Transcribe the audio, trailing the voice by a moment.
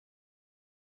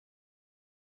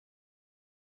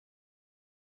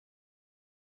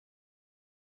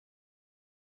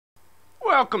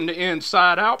Welcome to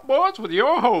Inside Outboards with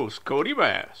your host, Cody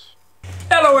Bass.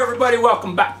 Hello everybody,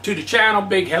 welcome back to the channel.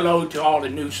 Big hello to all the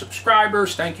new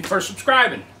subscribers. Thank you for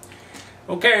subscribing.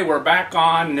 Okay, we're back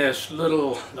on this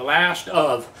the last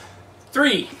of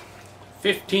 3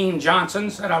 15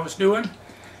 Johnsons that I was doing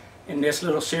in this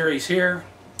little series here.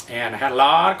 And I had a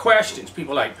lot of questions.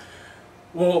 People like,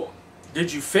 well,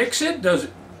 did you fix it?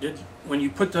 When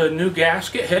you put the new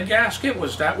gasket, head gasket,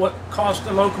 was that what caused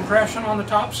the low compression on the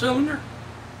top cylinder?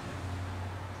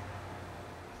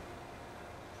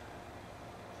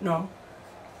 No,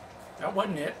 that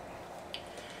wasn't it.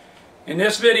 In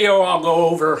this video, I'll go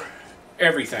over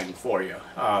everything for you.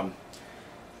 I'm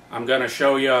going to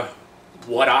show you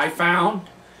what I found,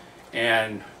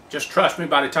 and just trust me,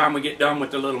 by the time we get done with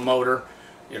the little motor,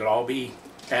 it'll all be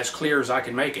as clear as I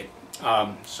can make it.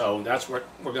 So that's what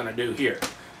we're going to do here.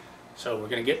 So we're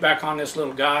going to get back on this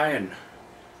little guy and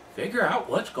figure out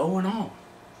what's going on.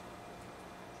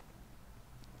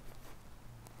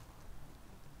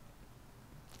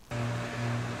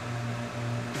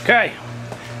 Okay,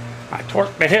 I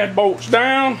torqued the head bolts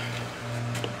down,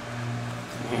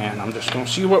 and I'm just going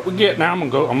to see what we get now.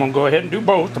 I'm going to go ahead and do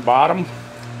both, the bottom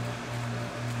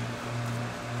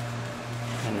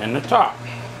and then the top.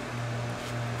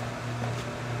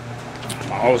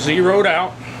 I'm all zeroed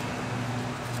out.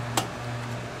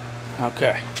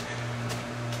 Okay,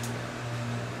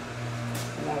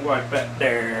 I'm going to wipe that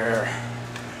there.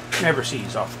 Never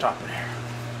sees off the top of there.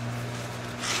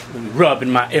 Rubbing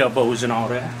my elbows and all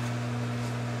that.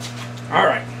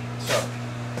 Alright, so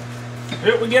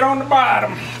here we get on the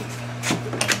bottom.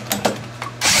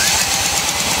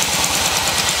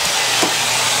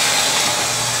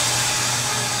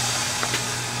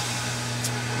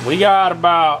 We got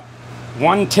about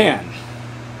 110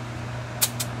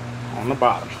 on the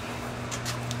bottom.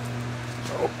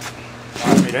 So,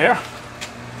 right there.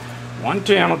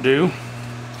 110 will do.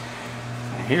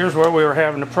 And here's where we were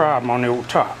having the problem on the old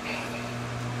top.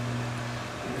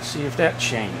 Let's see if that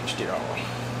changed at all.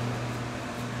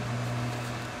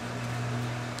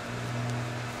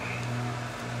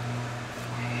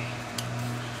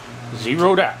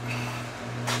 Zeroed out.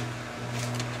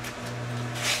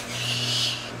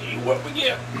 See what we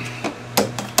get.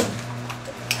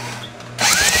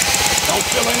 Don't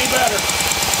feel any better.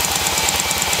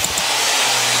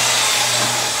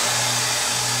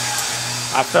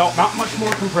 I felt not much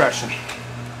more compression.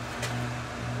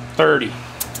 30.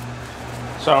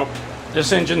 So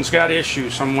this engine's got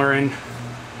issues somewhere in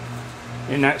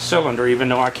that cylinder, even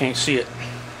though I can't see it.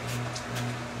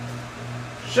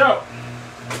 So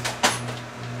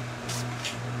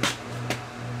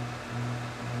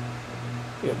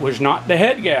it was not the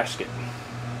head gasket.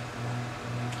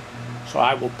 So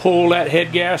I will pull that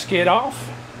head gasket off,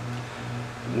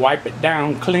 wipe it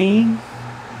down clean,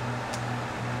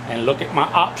 and look at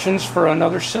my options for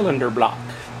another cylinder block,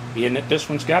 being that this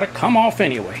one's got to come off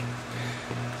anyway.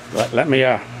 But let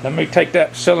me take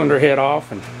that cylinder head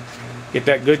off and get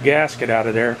that good gasket out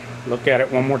of there. Look at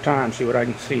it one more time, see what I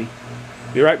can see.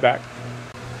 Be right back.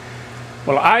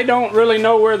 Well, I don't really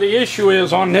know where the issue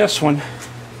is on this one.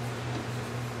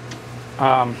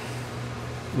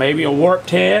 Maybe a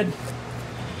warped head,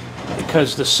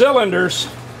 because the cylinders,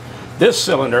 this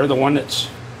cylinder, the one that's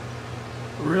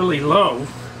really low,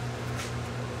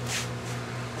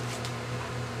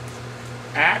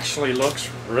 actually looks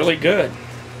really good.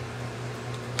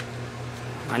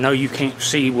 I know you can't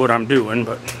see what I'm doing,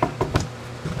 but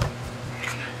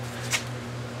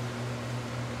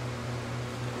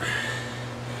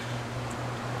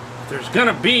there's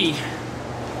gonna be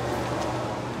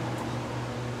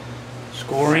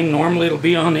scoring. Normally it'll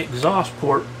be on the exhaust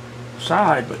port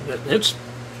side, but it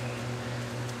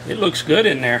looks good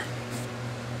in there.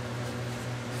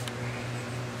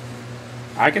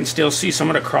 I can still see some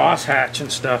of the crosshatch and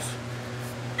stuff.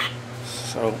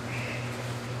 So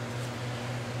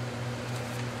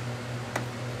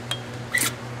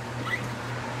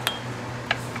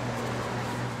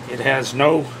it has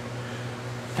no,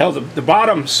 hell, the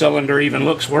bottom cylinder even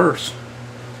looks worse.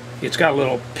 It's got a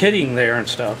little pitting there and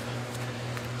stuff.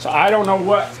 So I don't know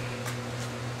what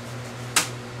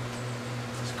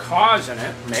is causing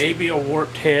it. Maybe a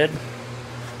warped head.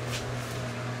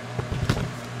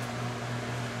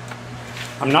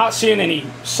 I'm not seeing any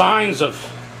signs of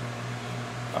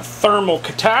a thermal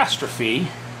catastrophe.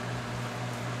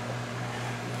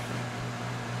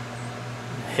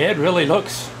 The head really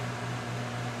looks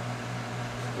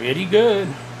pretty good.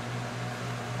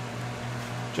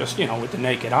 Just, you know, with the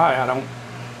naked eye, I don't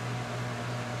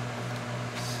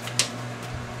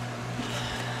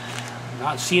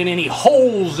Not seeing any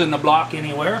holes in the block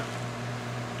anywhere.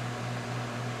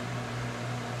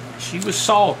 she was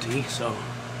salty, so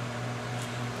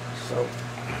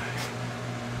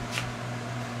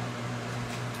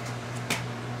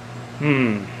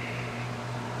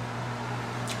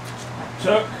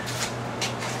took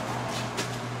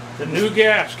the new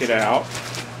gasket out,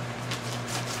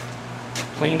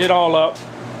 cleaned it all up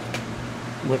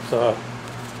with the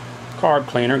carb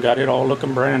cleaner, got it all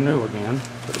looking brand new again,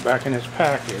 put it back in its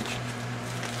package.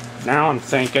 Now I'm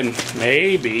thinking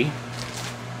maybe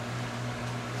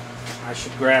I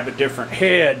should grab a different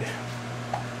head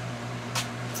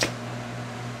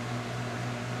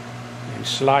and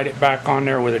slide it back on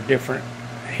there with a different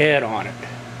head on it,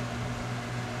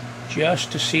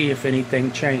 just to see if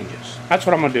anything changes. That's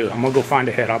what I'm gonna do. I'm gonna go find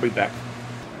a head. I'll be back.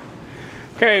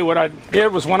 Okay, what I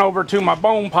did was went over to my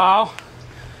bone pile.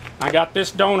 I got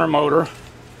this donor motor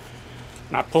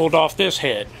and I pulled off this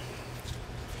head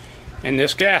and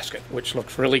this gasket, which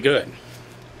looks really good.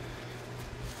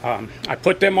 I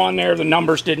put them on there. The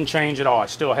numbers didn't change at all. I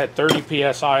still had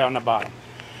 30 psi on the bottom.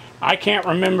 I can't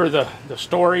remember the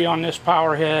story on this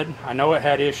power head. I know it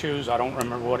had issues. I don't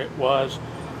remember what it was.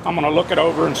 I'm going to look it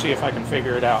over and see if I can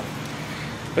figure it out.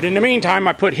 But in the meantime,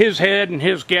 I put his head and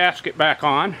his gasket back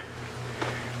on.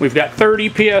 We've got 30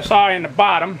 psi in the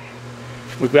bottom.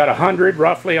 We've got 100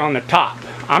 roughly on the top.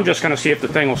 I'm just going to see if the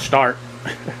thing will start.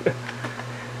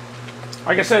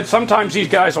 Like I said, sometimes these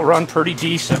guys will run pretty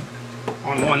decent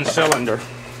on one cylinder.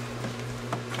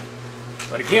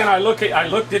 But again, I looked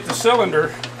at the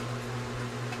cylinder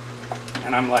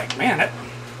and I'm like, man, that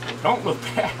don't look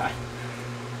bad.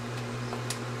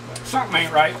 But something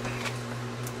ain't right.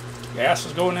 Gas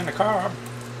is going in the carb.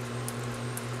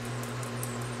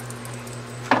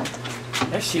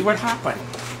 Let's see what happened.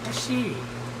 Let's see.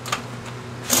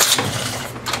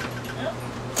 Yep.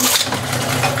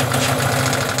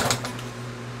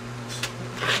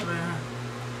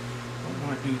 Don't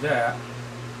want to do that.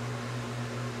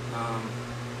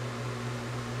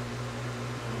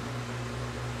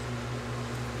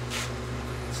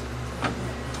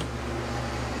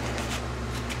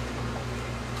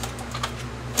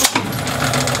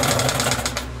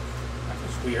 That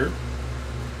was weird.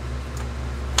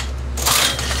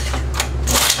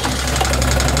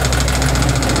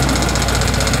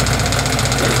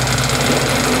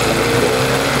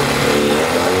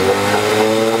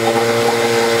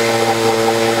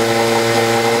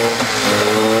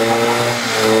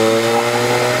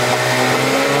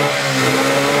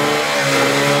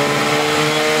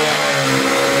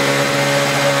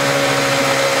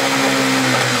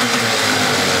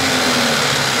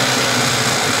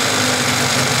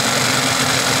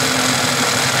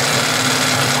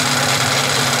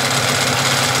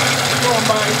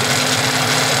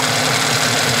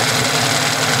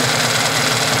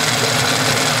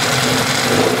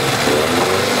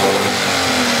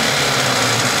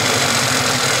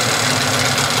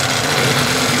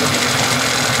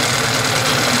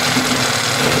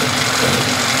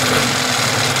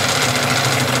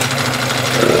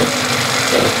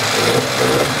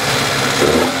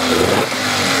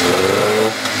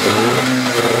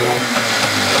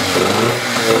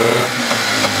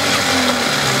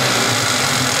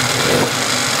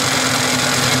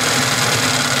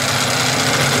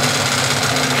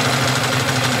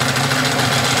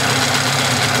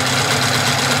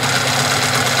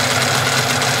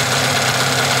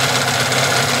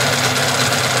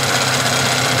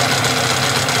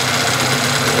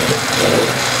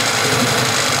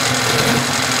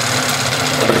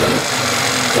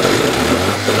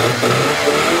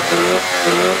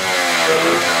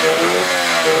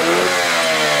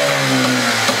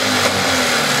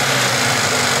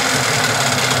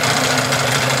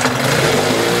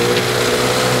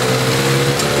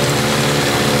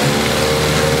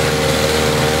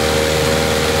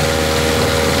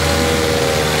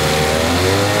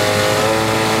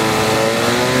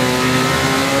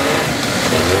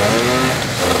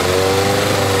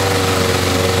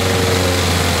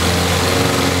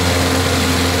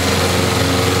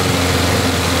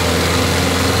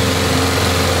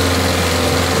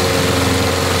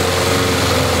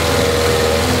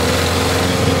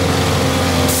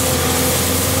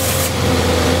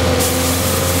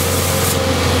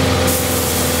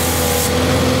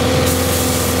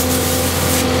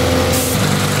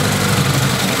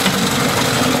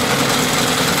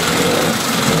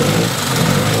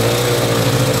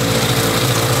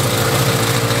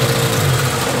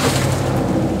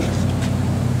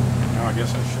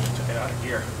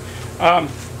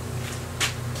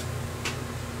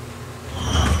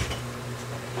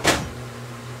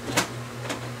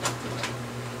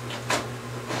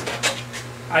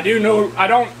 I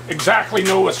don't exactly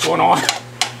know what's going on,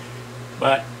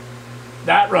 but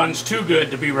that runs too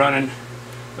good to be running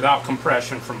without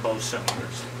compression from both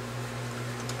cylinders.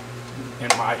 In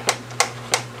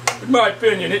my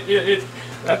opinion,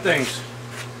 that thing's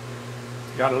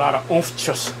got a lot of oomph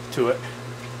to it.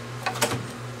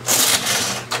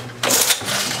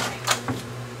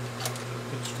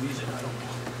 Squeeze it, I don't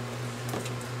know.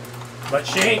 But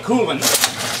she ain't cooling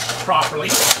properly.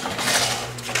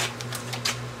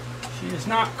 She is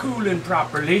not cooling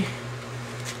properly.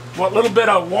 What little bit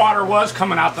of water was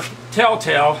coming out the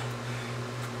telltale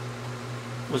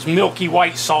was milky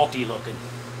white, salty looking.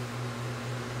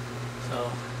 So,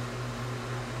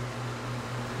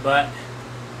 but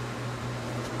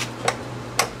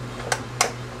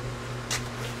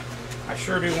I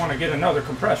sure do want to get another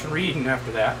compression reading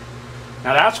after that.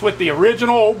 Now that's with the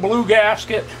original old blue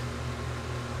gasket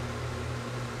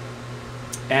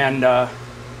and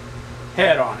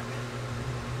head on it.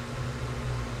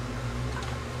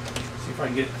 See if I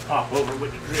can get it to pop over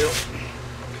with the drill.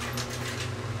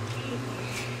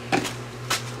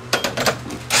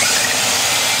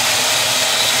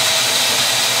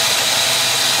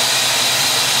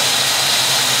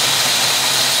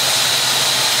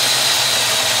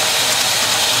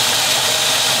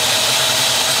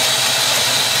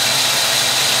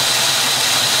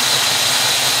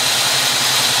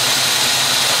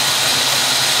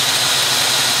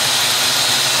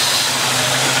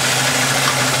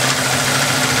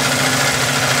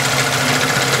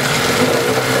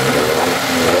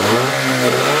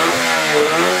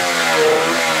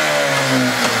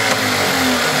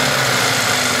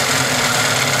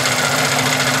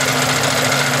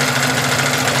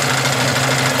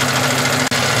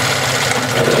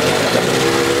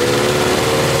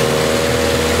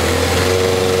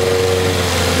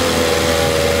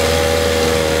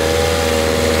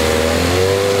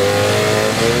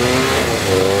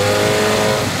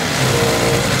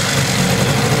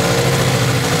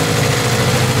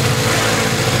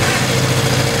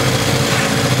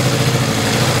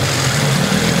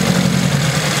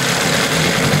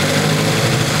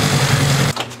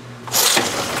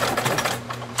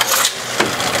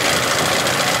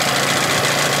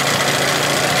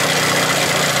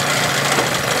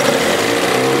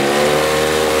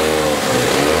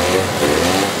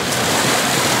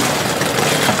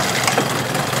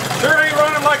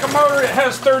 Motor, it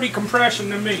has 30 compression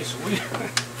to me, so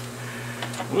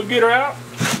we'll get her out.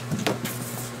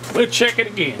 We'll check it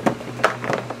again.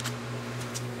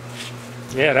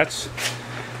 Yeah, that's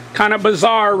kind of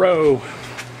bizarro.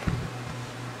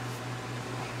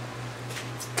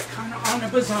 Kind of on the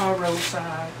bizarro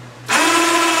side.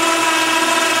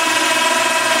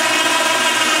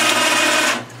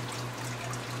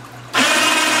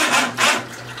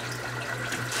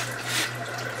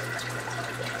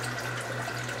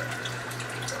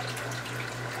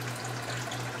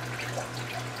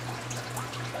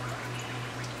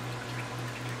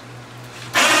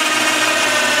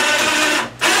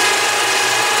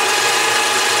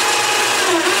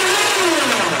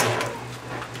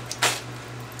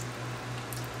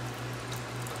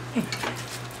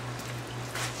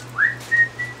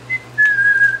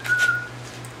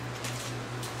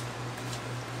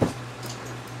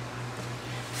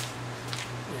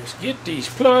 Let's get these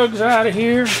plugs out of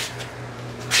here.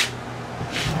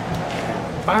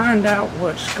 Find out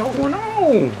what's going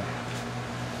on.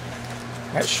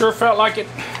 That sure felt like it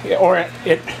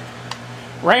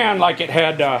ran like it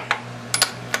had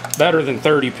better than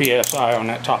 30 psi on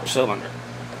that top cylinder.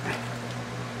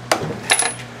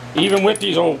 Even with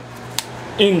these old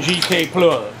NGK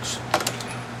plugs.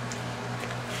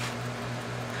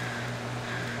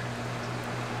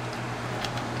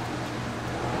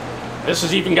 This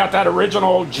has even got that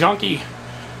original junky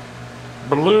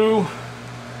blue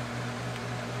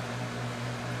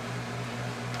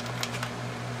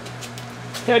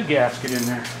head gasket in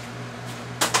there.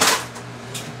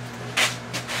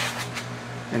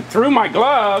 And through my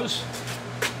gloves,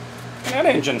 that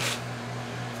engine,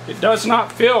 it does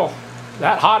not feel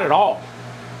that hot at all.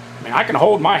 I mean, I can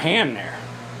hold my hand there.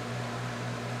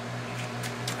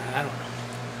 I don't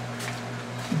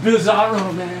know.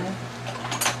 Bizarro, man.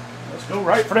 Let's go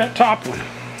right for that top one.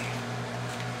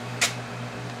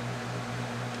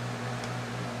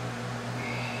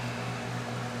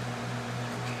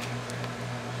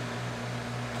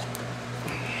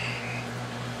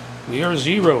 We are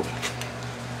 0.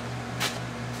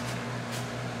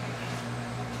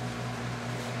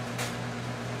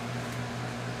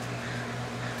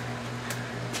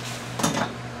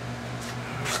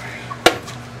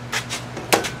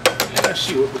 Let's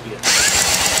see what we get.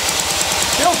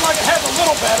 Feels like it has a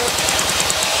little better,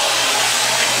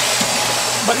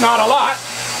 but not a lot.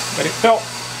 but it felt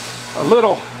a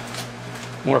little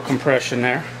more compression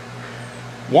there.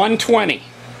 120.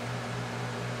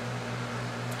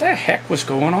 What the heck was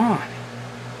going on?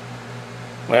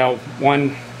 Well,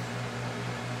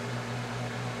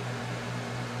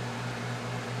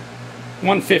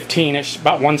 115-ish,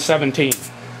 about 117.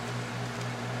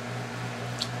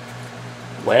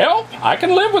 Well, I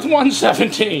can live with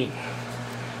 117.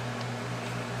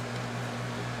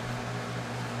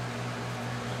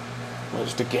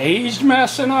 Was the gauge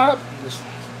messing up? It's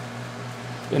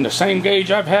been the same gauge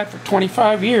I've had for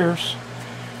 25 years.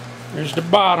 There's the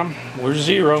bottom. We're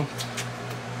 0.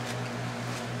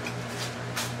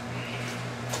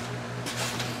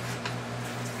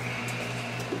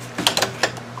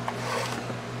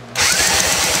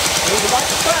 Feels about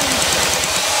the same.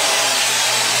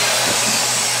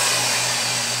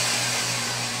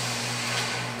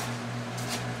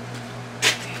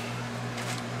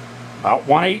 About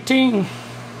 118.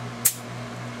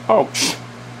 Oh.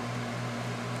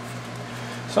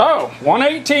 So,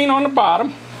 118 on the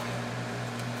bottom.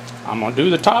 I'm going to do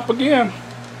the top again.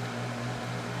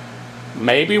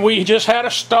 Maybe we just had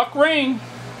a stuck ring.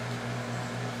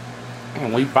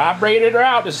 And we vibrated her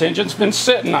out. This engine's been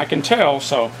sitting, I can tell.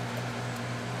 So,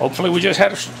 hopefully we just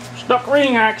had a stuck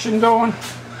ring action going.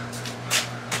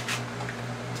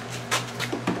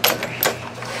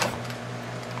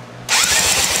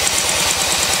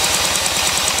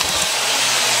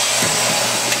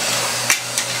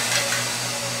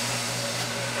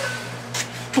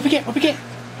 What we get?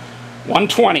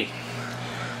 120.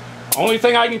 Only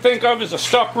thing I can think of is a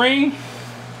stuck ring.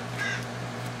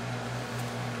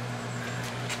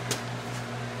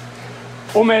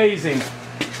 Amazing.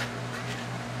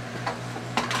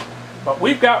 But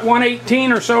we've got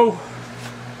 118 or so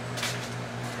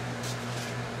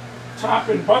top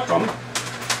and bottom.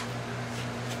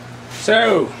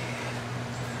 So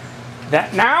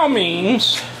that now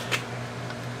means,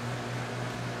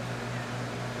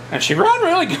 and she run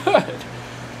really good.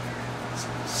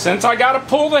 Since I got to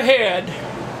pull the head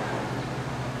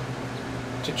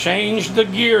to change the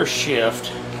gear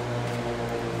shift,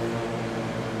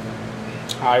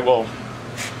 I will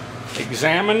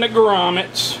examine the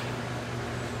grommets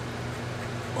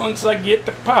once I get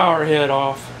the power head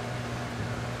off.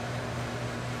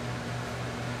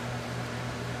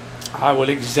 I will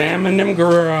examine them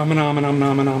grommets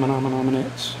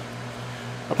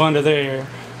up under there.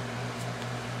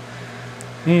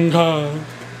 Okay.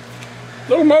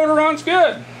 Little motor runs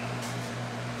good,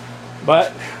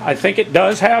 but I think it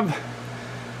does have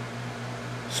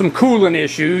some cooling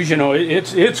issues. You know,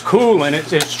 it's cooling,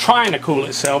 it's trying to cool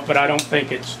itself, but I don't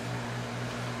think it's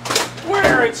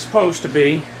where it's supposed to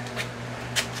be.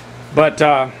 But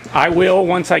I will,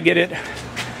 once I get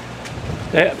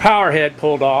that power head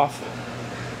pulled off,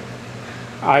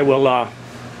 I will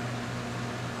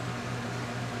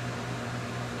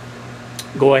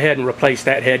go ahead and replace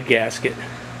that head gasket.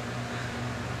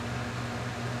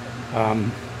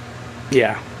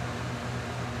 Yeah.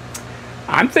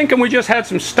 I'm thinking we just had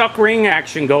some stuck ring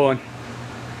action going,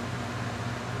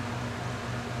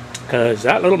 because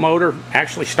that little motor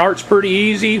actually starts pretty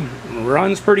easy,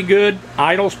 runs pretty good,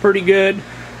 idles pretty good,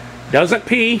 doesn't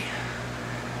pee,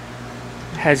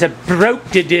 has a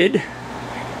broken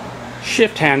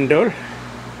shift handle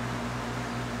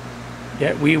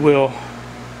that we will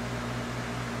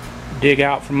dig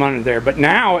out from under there. But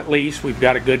now at least we've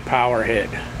got a good power head,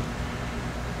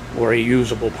 or a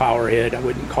usable power head. I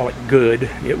wouldn't call it good.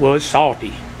 It was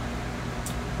salty,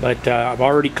 but I've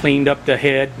already cleaned up the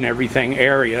head and everything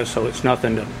area, so it's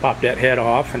nothing to pop that head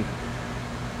off and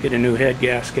get a new head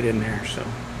gasket in there. So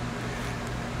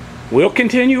we'll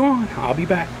continue on. I'll be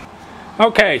back.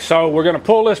 Okay, so we're going to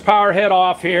pull this power head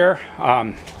off here.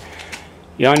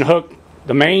 You unhook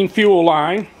the main fuel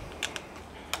line,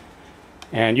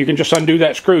 and you can just undo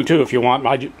that screw too if you want.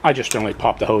 I just generally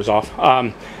pop the hose off.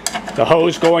 The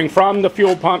hose going from the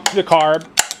fuel pump to the carb,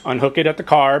 unhook it at the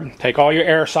carb, take all your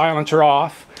air silencer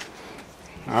off.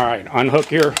 Alright,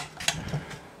 unhook your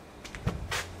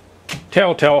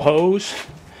telltale hose,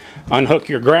 unhook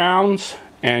your grounds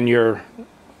and your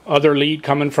other lead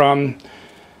coming from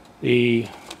the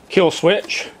kill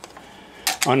switch,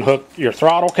 unhook your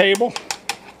throttle cable.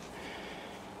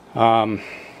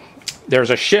 There's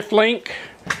a shift link,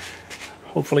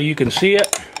 hopefully you can see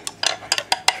it,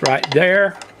 it's right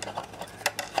there.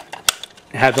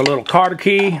 It has a little cotter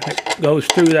key that goes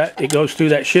through that. It goes through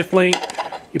that shift link.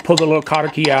 You pull the little cotter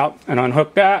key out and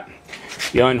unhook that.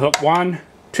 You unhook 1,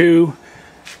 2,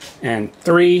 and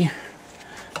 3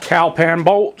 cowpan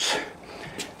bolts.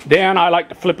 Then I like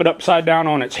to flip it upside down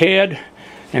on its head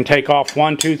and take off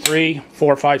 1, 2, 3,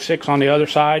 4, 5, 6 on the other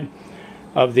side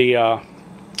of the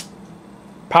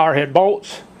power head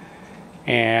bolts,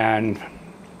 and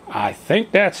I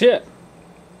think that's it,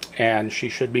 and she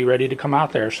should be ready to come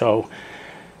out there. So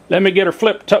let me get her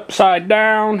flipped upside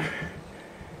down,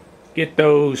 get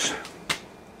those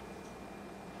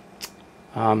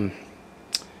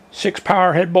 6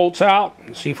 power head bolts out,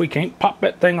 and see if we can't pop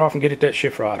that thing off and get it that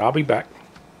shift rod. I'll be back.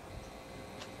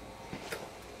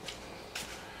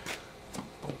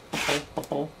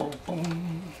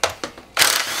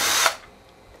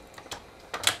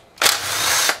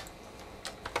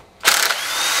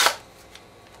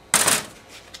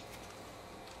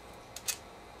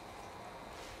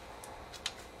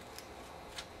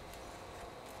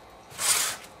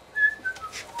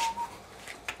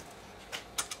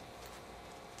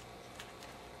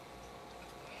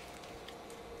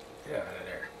 Get out of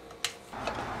there.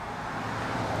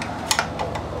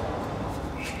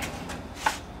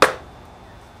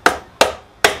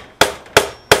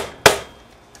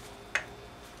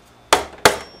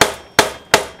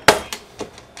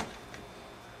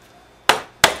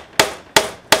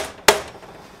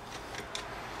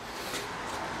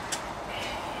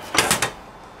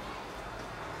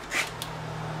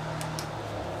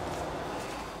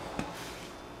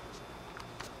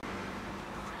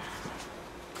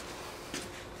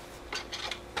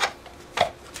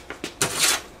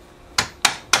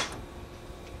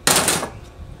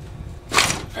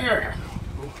 There.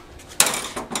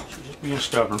 She's just being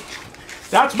stubborn.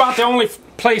 That's about the only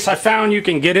place I found you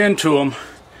can get into them,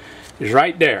 is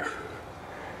right there.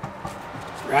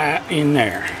 Right in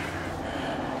there.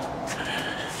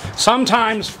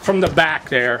 Sometimes from the back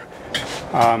there,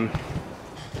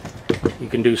 you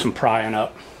can do some prying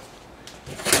up.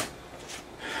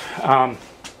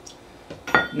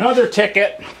 Another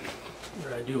ticket,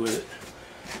 what I do with it,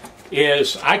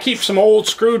 is I keep some old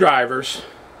screwdrivers,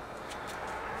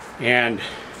 and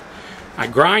I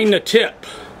grind the tip,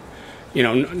 you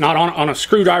know, not on a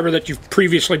screwdriver that you've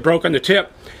previously broken the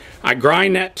tip. I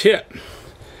grind that tip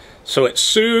so it's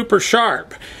super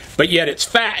sharp, but yet it's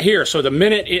fat here, so the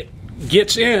minute it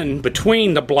gets in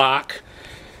between the block,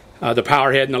 the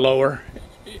power head and the lower,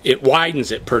 it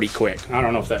widens it pretty quick. I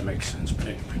don't know if that makes sense, but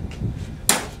anyway,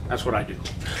 that's what I do.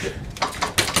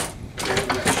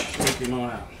 Shake him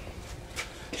on out.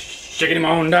 Shaking him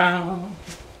on down.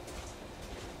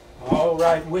 All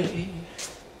right way.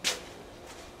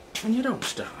 And you don't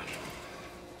stop.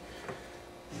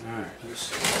 Alright,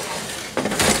 let's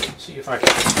see if I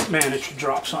can manage to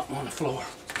drop something on the floor.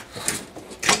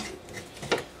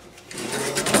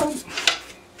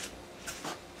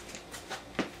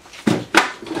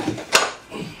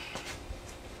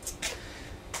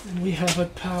 And we have a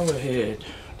power head.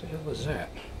 What the hell is that?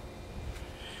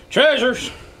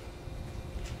 Treasures!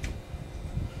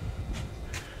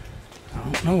 I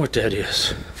don't know what that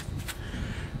is.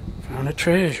 Found a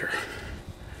treasure.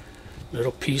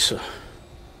 Little piece of,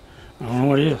 I don't know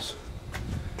what it is.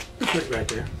 Put it right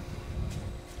there.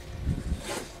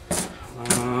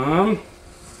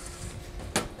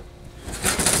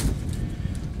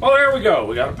 Well, there we go.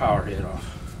 We got a power head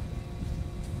off.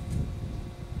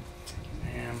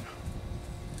 And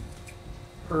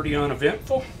pretty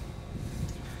uneventful.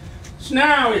 So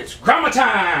now it's grommet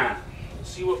time. Let's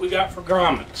see what we got for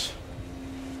grommets.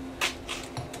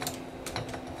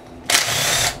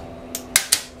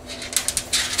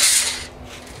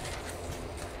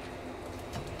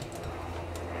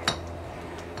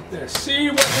 Let's see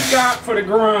what we got for the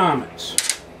grommets.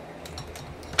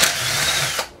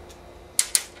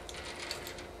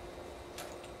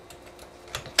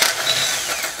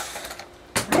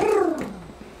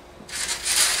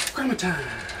 Grommet time.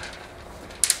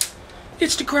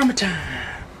 It's the grommet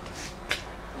time.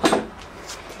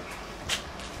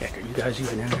 Heck, are you guys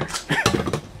even in there?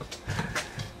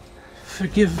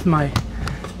 Forgive my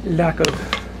lack of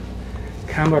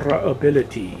camera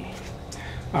ability.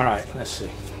 All right, let's see.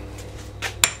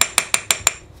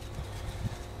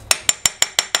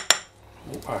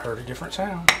 I heard a different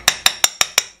sound.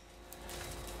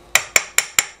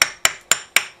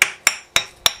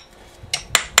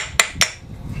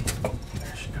 Oh,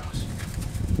 there she goes.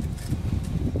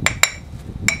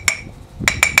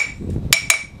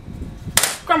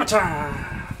 Grommet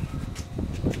time!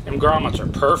 Them grommets are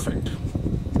perfect.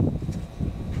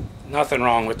 Nothing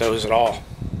wrong with those at all.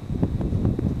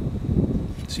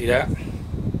 See that?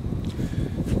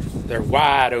 They're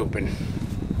wide open.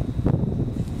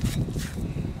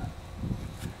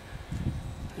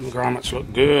 Them grommets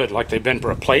look good, like they've been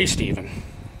replaced even.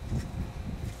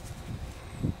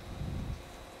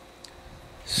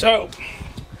 So,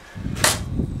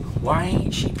 Why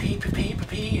ain't she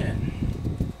peeing?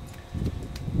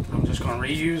 I'm just going to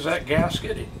reuse that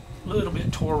gasket. It a little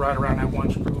bit tore right around that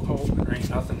one screw hole, but there ain't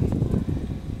nothing.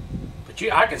 But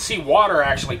I can see water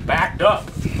actually backed up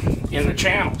in the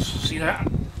channels. See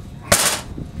that?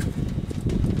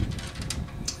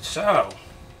 So,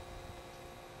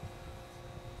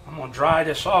 I'm going to dry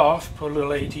this off, put a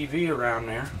little ATV around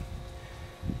there.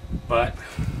 But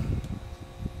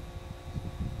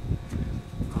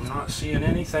I'm not seeing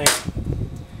anything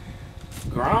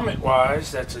grommet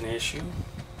wise that's an issue.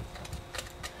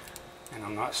 And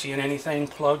I'm not seeing anything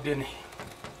plugged in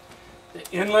the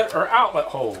inlet or outlet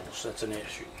holes that's an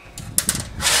issue.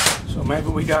 So maybe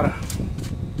we got a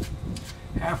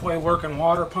halfway working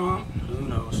water pump. Who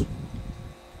knows?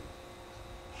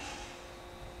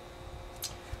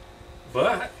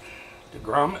 But the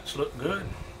grommets look good.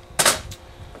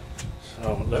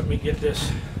 So let me get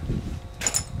this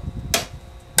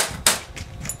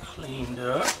cleaned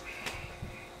up.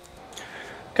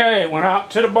 Okay, went out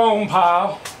to the bone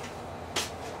pile.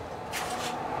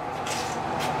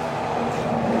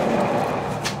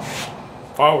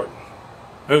 Forward,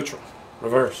 neutral,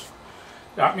 reverse.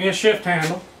 Got me a shift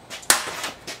handle.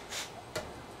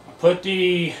 I put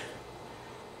the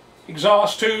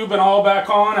exhaust tube and all back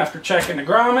on after checking the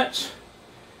grommets.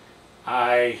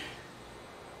 I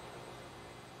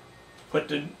took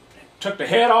the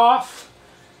head off,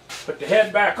 put the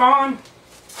head back on.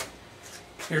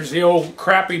 Here's the old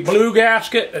crappy blue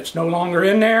gasket that's no longer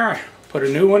in there. I put a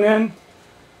new one in.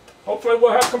 Hopefully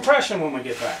we'll have compression when we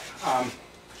get back.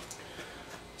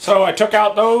 So I took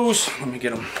out those. Let me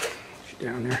get them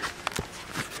down there.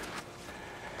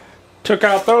 Took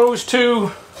out those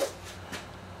two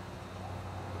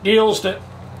deals that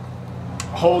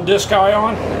hold this guy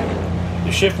on,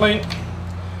 the shift link.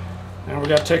 Now we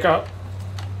got to take out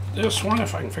this one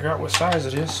if I can figure out what size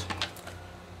it is.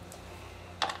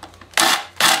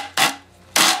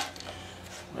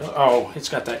 Well, oh, it's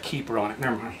got that keeper on it.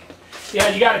 Never mind. Yeah,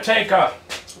 you got to take a. I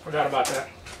forgot about that.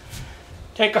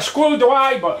 Take a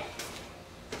screwdriver.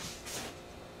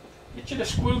 Get you the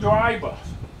screwdriver.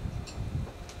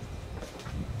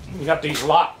 You got these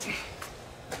lock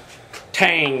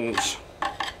tangs. Is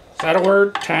that a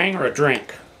word? Tang or a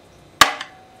drink?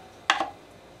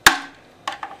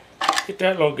 Get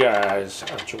that little guys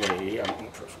out your way. I'm going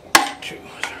to first one, two.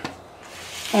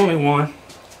 Only one.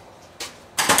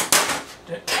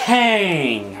 The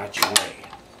tang out your way.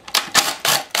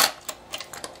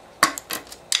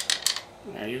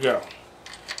 There you go.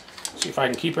 See if I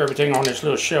can keep everything on this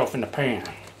little shelf in the pan.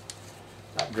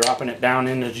 Not dropping it down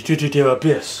into the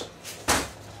abyss.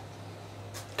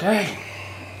 Okay.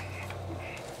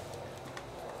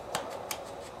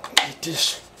 Get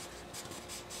this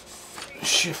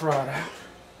shift rod out.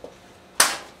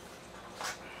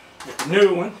 Get the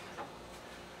new one.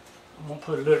 I'm going to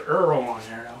put a little Earl on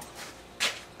there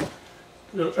though.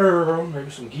 A little Earl,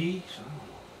 maybe some geese. I don't know.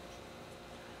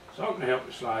 Something to help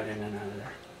it slide in and out of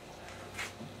there.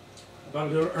 About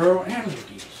a little Earl and a little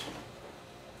geese.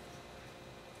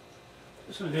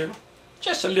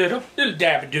 Just a little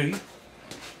dab do you.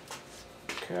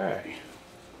 Okay.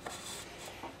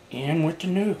 In with the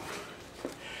new.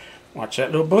 Watch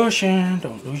that little bushing.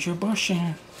 Don't lose your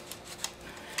bushing.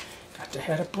 Got to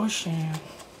have a bushing.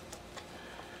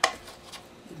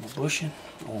 My bushing?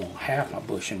 Oh, half my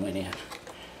bushing went in.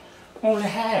 Only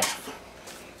half.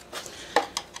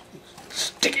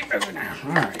 Stick it over now.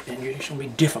 Alright, then it's going to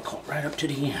be difficult right up to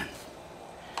the end.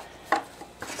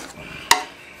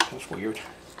 That's weird.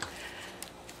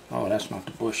 Oh, that's not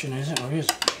the bushing, is it? Or is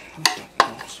it?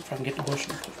 Let's see if I can get the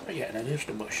bushing. Yeah, that is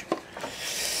the bushing.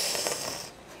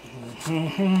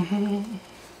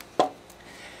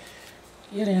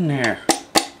 Get in there.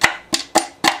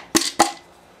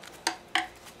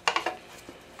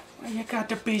 Why you got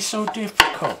to be so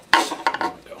difficult? There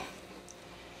we go.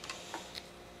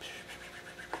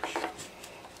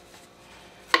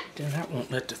 Then that won't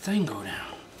let the thing go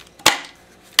down.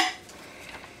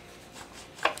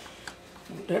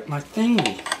 Won't let my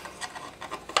thingy.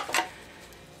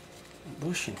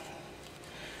 Bushing.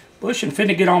 Bushing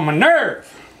finna get on my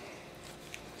nerve.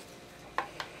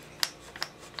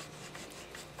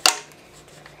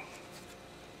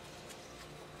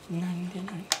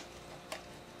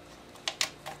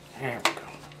 There we go.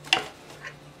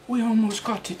 We almost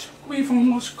got it. We've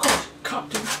almost got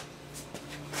it.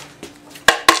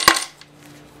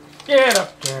 Get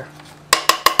up there.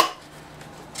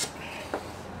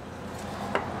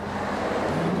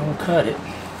 I'm gonna cut it.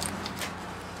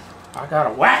 I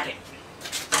gotta whack it.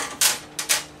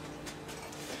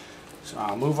 So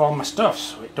I'll move all my stuff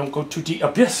so it don't go to the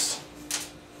abyss.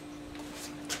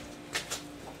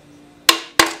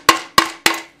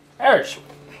 There's.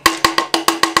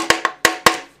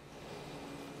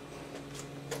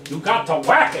 You got to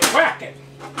whack it, whack it.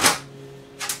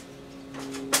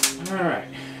 All right.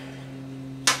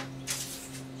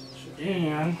 So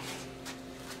then,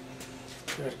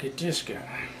 gotta get this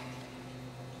guy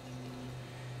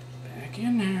back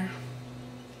in there,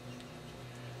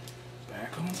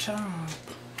 back on top.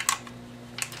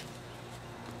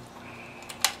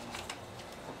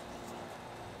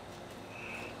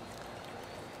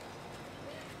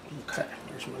 Okay,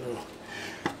 there's my little,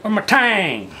 where's my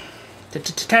tang?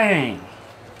 Tang.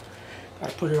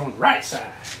 Gotta put it on the right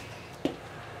side.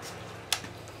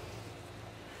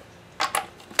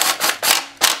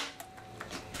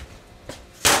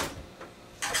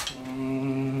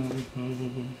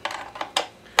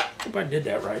 Hope I did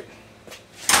that right.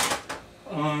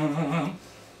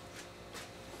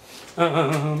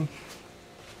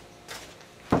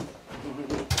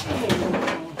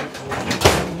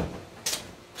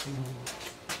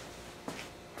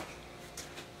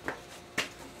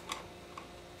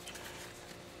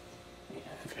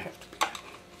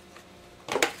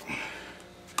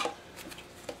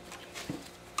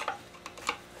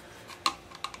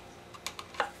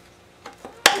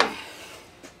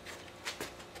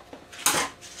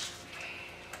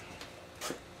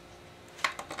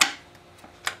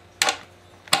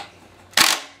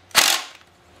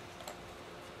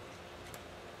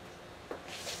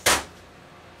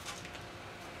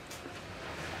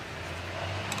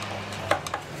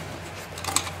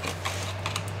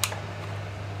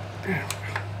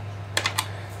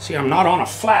 See, I'm not on a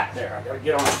flat there. I gotta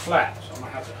get on a flat, so I'm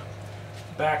gonna have to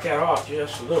back that off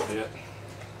just a little bit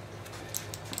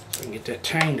so I can get that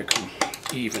tang to come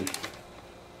even.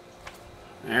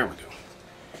 There we go.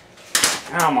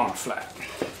 Now I'm on a flat.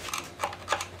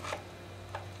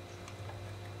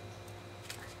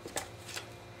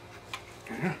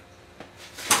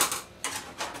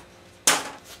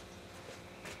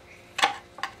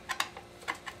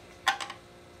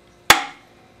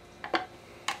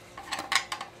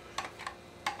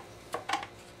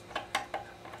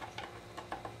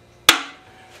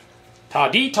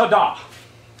 Ta-dee-ta-da.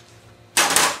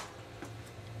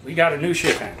 We got a new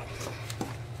ship handle.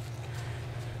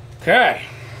 Okay.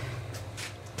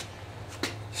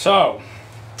 So,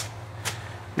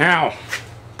 now,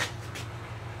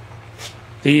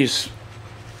 these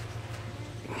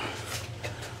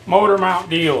motor mount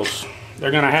deals,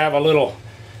 they're going to have a little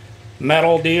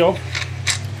metal deal.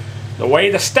 The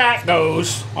way the stack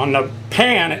goes on the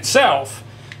pan itself,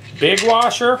 big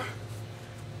washer,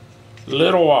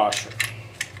 little washer.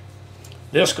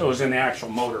 This goes in the actual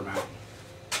motor mount.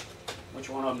 Which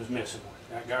one of them is missing?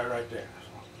 That guy right there.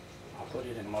 So I'll put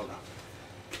it in the motor.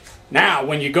 Now,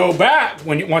 when you go back,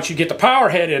 once you get the power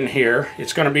head in here,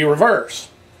 it's going to be reverse.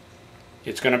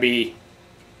 It's going to be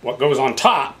what goes on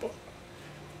top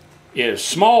is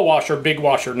small washer, big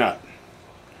washer nut.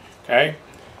 Okay?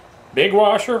 Big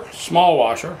washer, small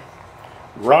washer,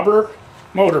 rubber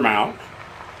motor mount,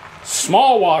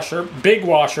 small washer, big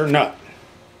washer nut.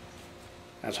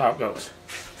 That's how it goes.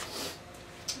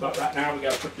 But right now we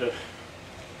got to put the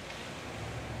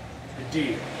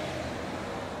deal.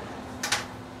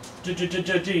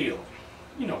 Deal.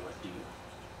 You know what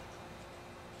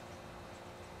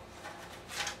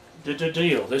deal.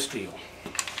 Deal. This deal.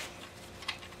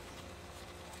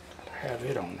 Gotta have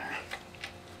it on there.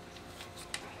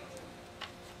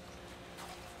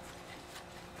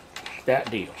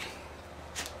 That deal.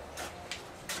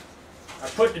 I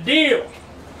put the deal.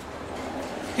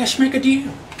 Let's make a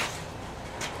deal.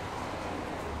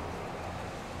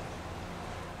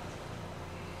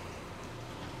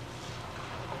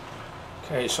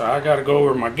 Okay, so I gotta go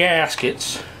over my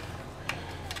gaskets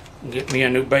and get me a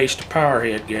new base to power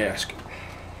head gasket.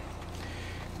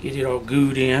 Get it all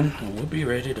glued in and we'll be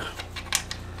ready to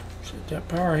set that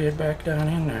power head back down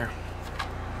in there.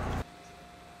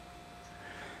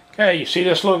 Okay, you see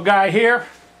this little guy here?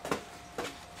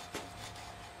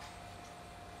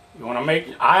 You want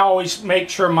to I always make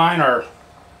sure mine are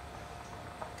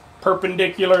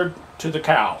perpendicular to the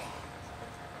cowl.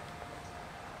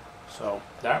 So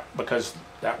because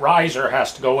that riser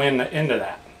has to go into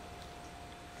that.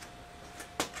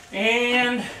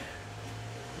 And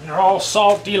they're all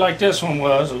salty like this one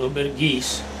was, a little bit of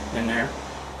geese in there.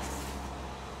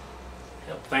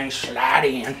 Help things slide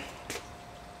in.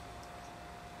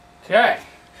 Okay,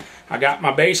 I got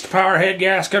my base to power head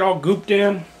gasket all gooped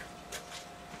in.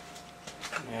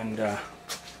 And,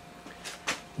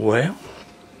 well,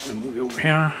 let me move over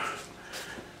here.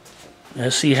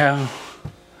 Let's see how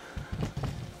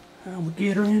we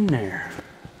get her in there.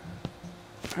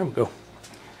 There we go.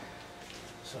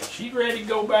 So she's ready to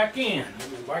go back in.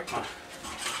 Let me wipe my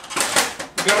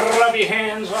grubby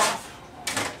hands off.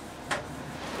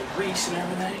 The grease and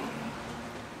everything.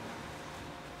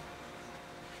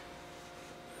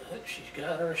 But she's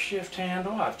got her shift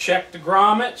handle. I've checked the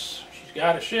grommets. She's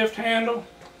got a shift handle.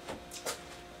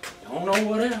 Don't know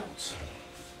what else.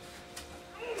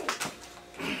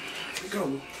 Here we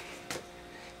go.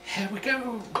 Here we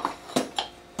go.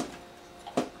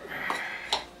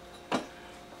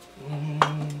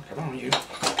 Come on, you.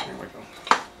 There we go.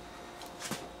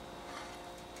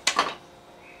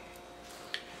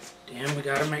 Then we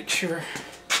gotta make sure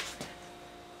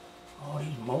all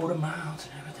these motor mounts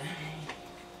and everything.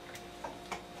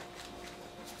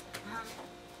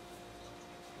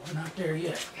 We're not there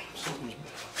yet.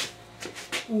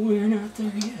 We're not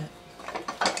there yet.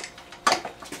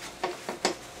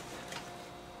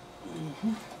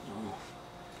 Oh.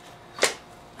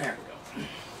 There we go.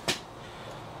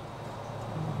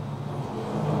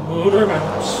 Motor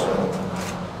mounts.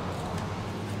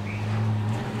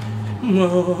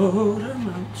 Motor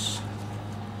mounts.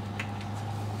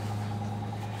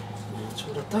 That's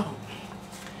what I thought.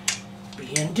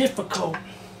 Being difficult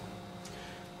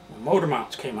when motor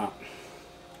mounts came out.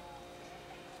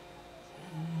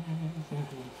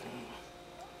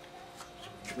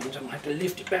 Which means I'm going to have to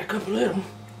lift it back up a little.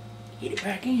 Get it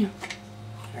back in.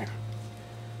 There.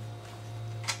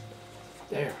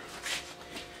 There.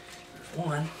 There's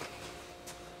one.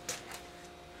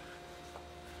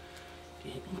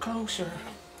 Getting closer.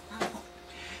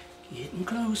 Getting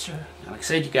closer. Like I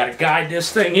said, you got to guide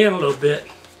this thing in a little bit.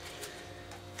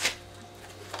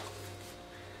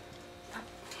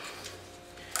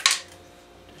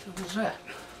 What was that?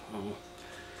 Oh,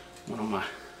 one of my...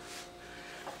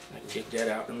 I can take that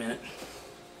out in a minute.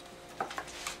 I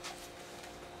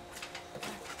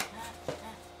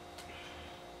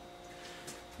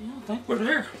don't think we're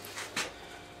there.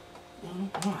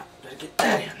 Alright, gotta get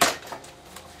that in.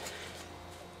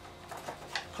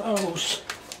 Close.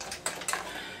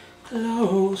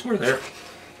 Close. We're there.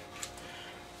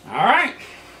 Alright.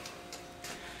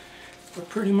 We're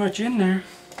pretty much in there.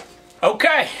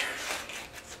 Okay.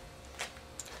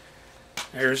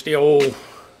 There's the old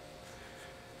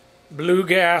blue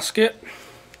gasket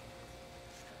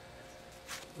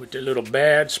with the little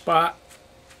bad spot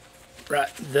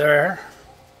right there.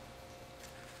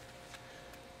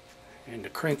 And the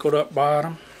crinkled up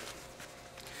bottom.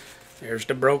 There's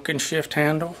the broken shift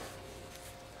handle.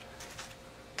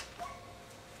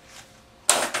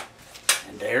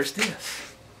 And there's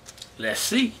this. Let's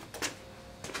see.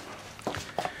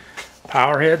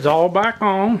 Power head's all back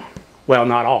on. Well,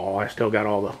 not all. I still got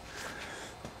all the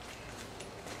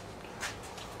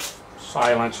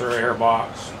silencer, air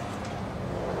box.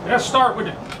 Let's start with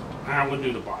it. Now we'll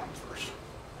do the bottom first.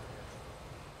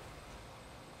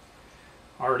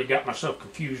 I already got myself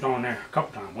confused on there a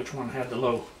couple times. Which one had the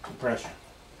low compression?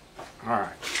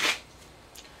 Alright.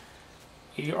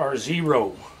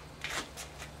 ER0.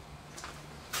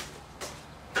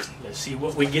 Let's see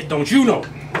what we get, don't you know?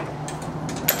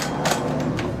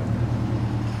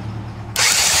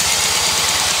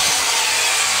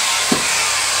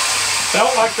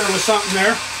 Felt like there was something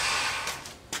there.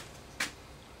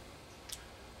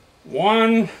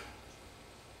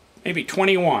 Maybe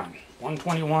 21.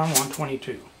 121,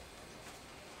 122.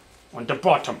 On the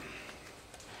bottom.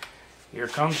 Here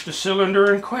comes the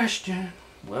cylinder in question.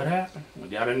 What happened? We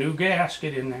got a new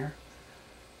gasket in there.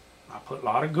 I put a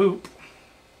lot of goop.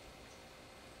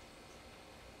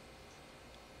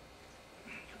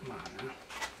 Come on now.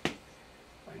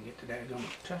 If I can get the daggone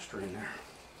tester in there.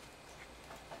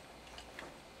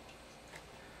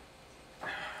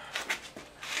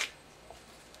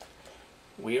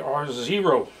 We are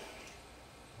 0.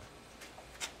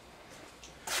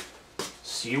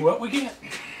 See what we get.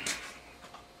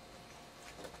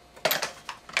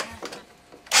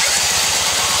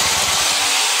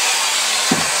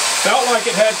 Felt like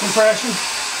it had compression.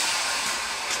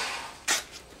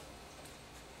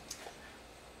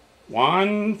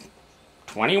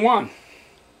 121.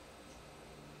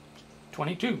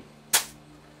 22.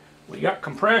 We got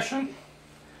compression,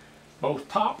 both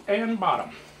top and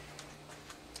bottom.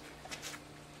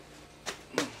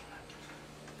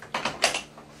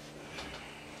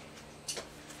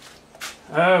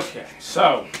 Okay,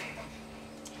 so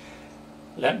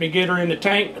let me get her in the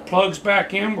tank. The plug's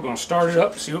back in. We're going to start it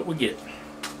up and see what we get.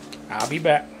 I'll be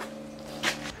back.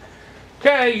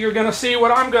 Okay, you're going to see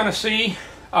what I'm going to see.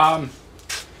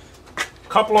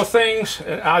 Couple of things.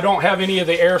 I don't have any of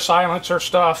the air silencer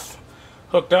stuff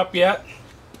hooked up yet.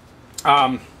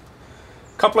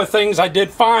 Couple of things I did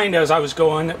find as I was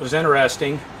going that was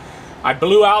interesting. I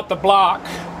blew out the block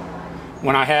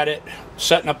when I had it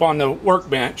setting up on the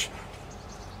workbench,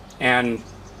 and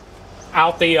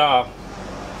out the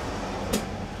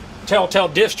telltale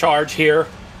discharge here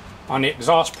on the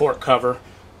exhaust port cover,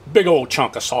 big old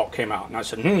chunk of salt came out, and I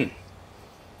said,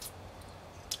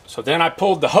 So then I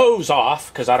pulled the hose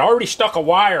off, because I'd already stuck a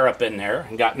wire up in there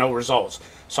and got no results.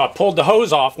 So I pulled the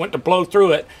hose off, went to blow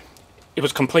through it, it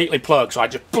was completely plugged. So I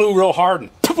just blew real hard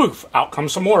and poof, out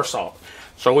comes some more salt.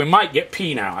 So we might get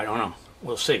pee now, I don't know,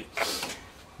 we'll see.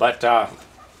 But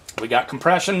we got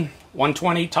compression,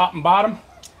 120 top and bottom.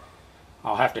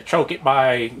 I'll have to choke it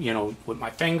by, you know, with my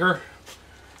finger.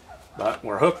 But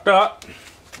we're hooked up.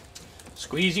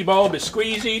 Squeezy bulb is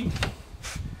squeezied.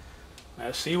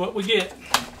 Let's see what we get.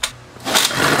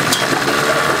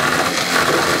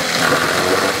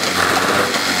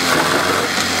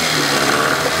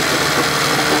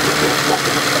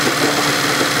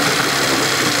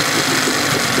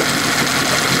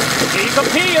 He's a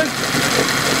peeing.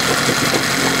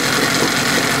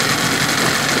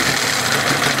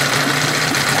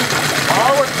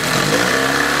 Forward.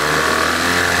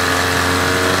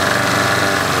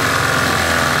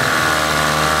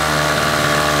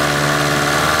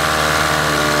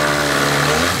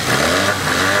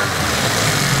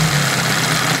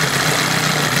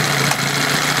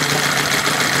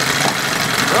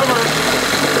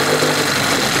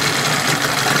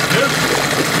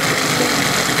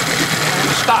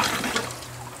 Stop.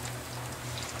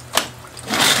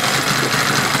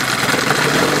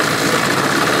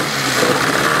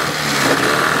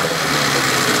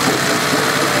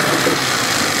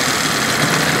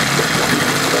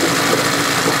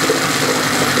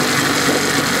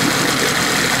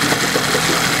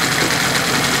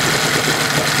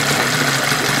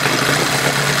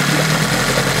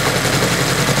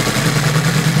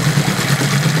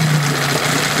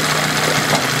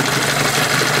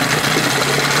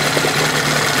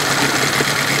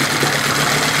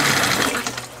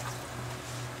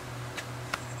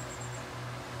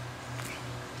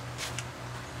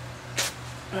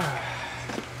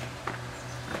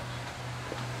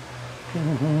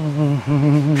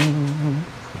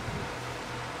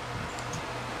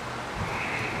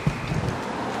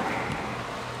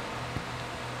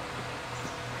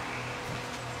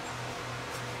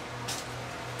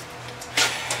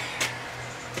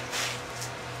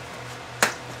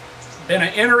 Been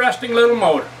an interesting little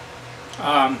motor.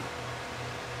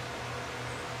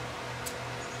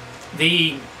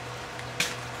 The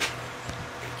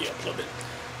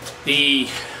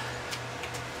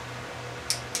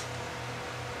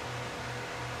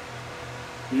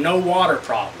no water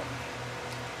problem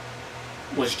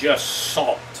was just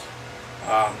salt.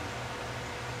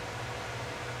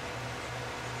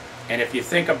 And if you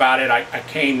think about it, I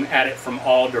came at it from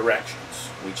all directions.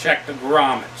 We checked the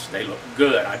grommets. They look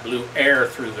good. I blew air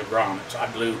through the grommets.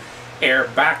 I blew air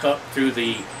back up through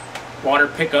the water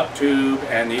pickup tube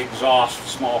and the exhaust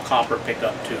small copper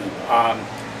pickup tube.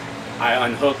 I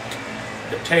unhooked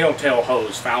the telltale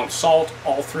hose, found salt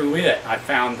all through it. I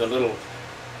found the little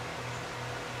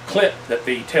clip that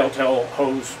the telltale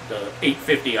hose, the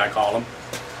 850 I call them,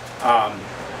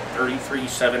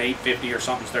 337-850 or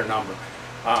something's their number.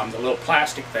 The little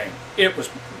plastic thing. It was,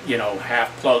 you know,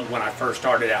 half plugged when I first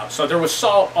started out. So there was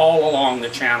salt all along the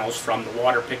channels from the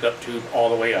water pickup tube all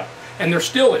the way up. And there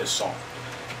still is salt.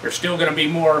 There's still going to be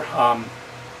more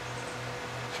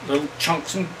little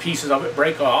chunks and pieces of it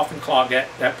break off and clog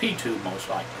that P tube most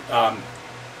likely.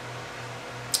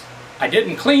 I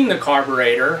didn't clean the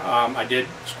carburetor. I did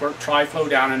squirt tri-flow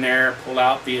down in there, pull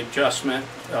out the adjustment,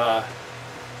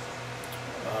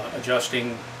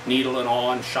 adjusting needle and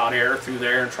all, and shot air through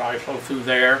there and tri-flow through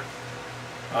there.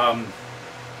 And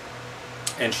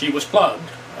she was plugged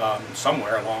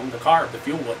somewhere along the carb. The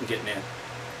fuel wasn't getting in.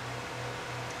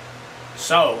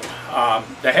 So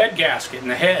the head gasket in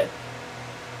the head.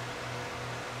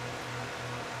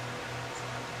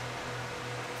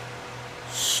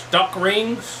 Stuck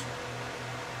rings.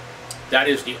 That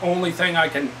is the only thing I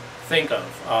can think of.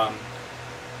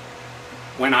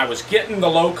 When I was getting the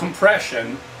low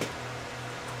compression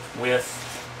with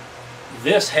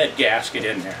this head gasket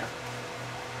in there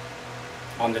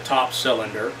on the top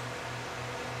cylinder,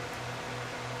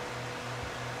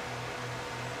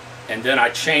 and then I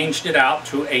changed it out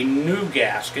to a new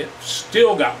gasket,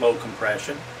 still got low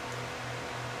compression.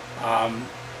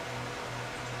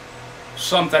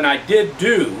 Something I did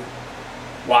do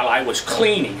while I was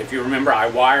cleaning, if you remember, I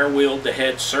wire wheeled the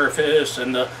head surface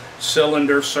and the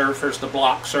cylinder surface, the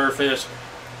block surface.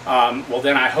 Well,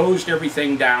 then I hosed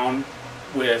everything down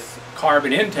with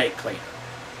carbon intake cleaner.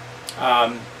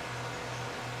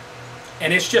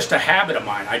 and it's just a habit of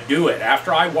mine. I do it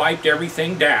after I wiped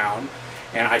everything down,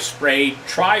 and I sprayed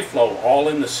Tri-Flow all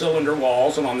in the cylinder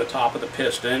walls and on the top of the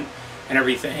piston and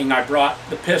everything. I brought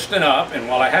the piston up, and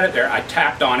while I had it there, I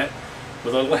tapped on it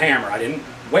with a little hammer. I didn't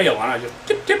wail on it, I just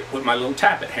tip tip with my little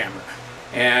tap it hammer.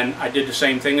 And I did the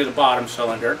same thing as the bottom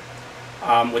cylinder.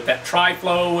 With that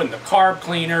Tri-Flow and the carb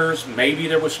cleaners, maybe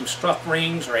there was some stuck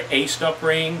rings or a stuck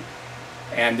ring.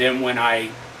 And then when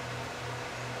I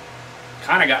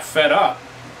kind of got fed up,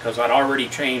 because I'd already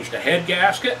changed a head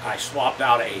gasket, I swapped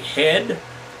out a head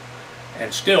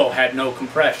and still had no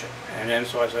compression. And then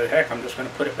so I said, heck, I'm just going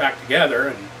to put it back together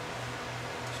and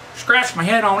scratch my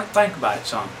head on it, think about it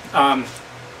some.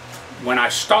 When I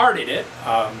started it,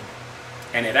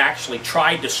 and it actually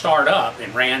tried to start up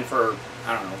and ran for,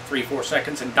 I don't know, 3-4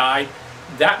 seconds and died,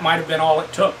 that might have been all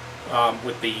it took,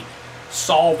 with the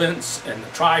solvents and the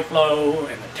Tri-Flow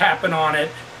and the tapping on it.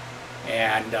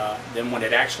 And then when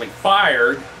it actually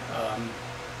fired,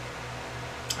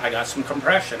 I got some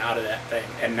compression out of that thing.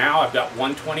 And now I've got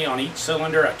 120 on each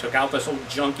cylinder. I took out this old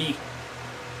junky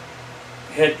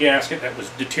head gasket that was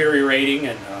deteriorating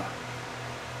and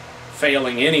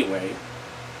failing anyway.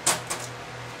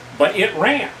 But it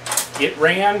ran. It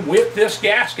ran with this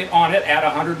gasket on it at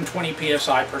 120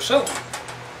 psi per cylinder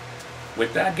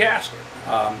with that gasket.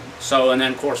 And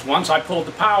then of course once I pulled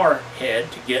the power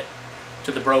head to get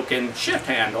to the broken shift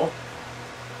handle,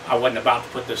 I wasn't about to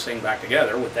put this thing back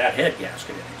together with that head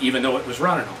gasket in it, even though it was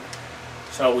running on it.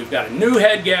 So we've got a new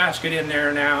head gasket in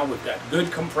there now, we've got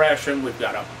good compression, we've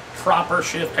got a proper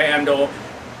shift handle,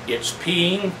 it's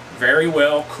peeing very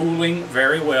well, cooling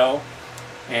very well,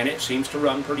 and it seems to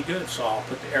run pretty good. So I'll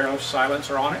put the air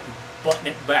silencer on it and button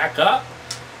it back up,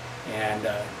 and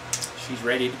she's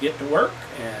ready to get to work.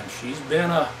 And she's been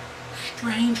a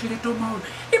strange little motor.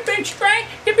 It's been strange,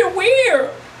 it's been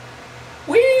weird.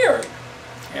 Weird.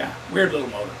 Yeah, weird little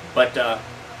motor. But I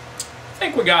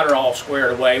think we got her all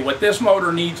squared away. What this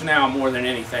motor needs now more than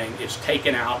anything is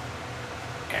taken out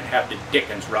and have the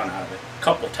dickens run out of it. A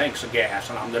couple tanks of gas,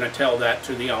 and I'm going to tell that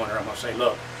to the owner. I'm going to say,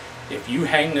 look, if you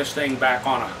hang this thing back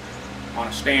on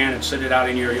a stand and sit it out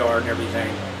in your yard and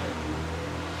everything,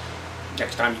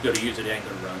 next time you go to use it, it ain't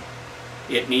going to run.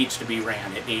 It needs to be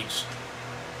ran. It needs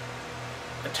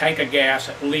a tank of gas,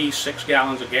 at least 6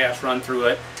 gallons of gas run through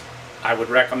it. I would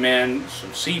recommend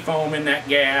some seafoam in that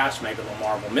gas, maybe a little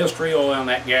Marble Mystery Oil in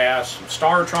that gas, some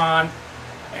Startron,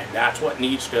 and that's what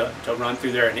needs to run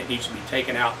through there, and it needs to be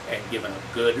taken out and given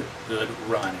a good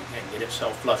run and get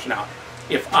itself flushing out.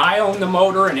 If I owned the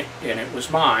motor and it was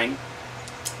mine,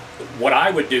 what I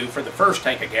would do for the first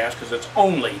tank of gas, because it's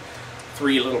only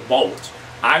 3 little bolts,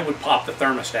 I would pop the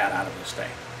thermostat out of this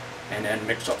thing and then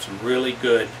mix up some really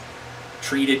good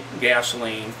treated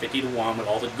gasoline, 50 to 1, with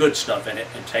all the good stuff in it,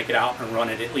 and take it out and run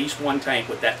it at least 1 tank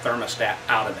with that thermostat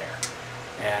out of there.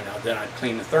 And then I'd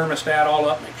clean the thermostat all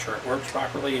up, make sure it works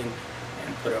properly, and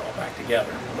put it all back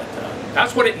together. But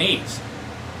that's what it needs.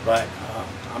 But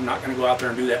I'm not going to go out there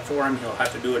and do that for him. He'll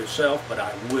have to do it himself, but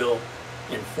I will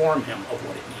inform him of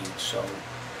what it needs. So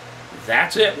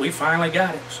that's it. We finally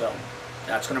got it. So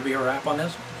that's going to be a wrap on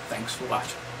this. Thanks for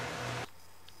watching.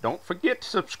 Don't forget to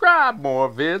subscribe. More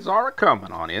vids are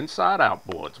coming on Inside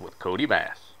Outboards with Kodi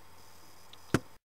Bass.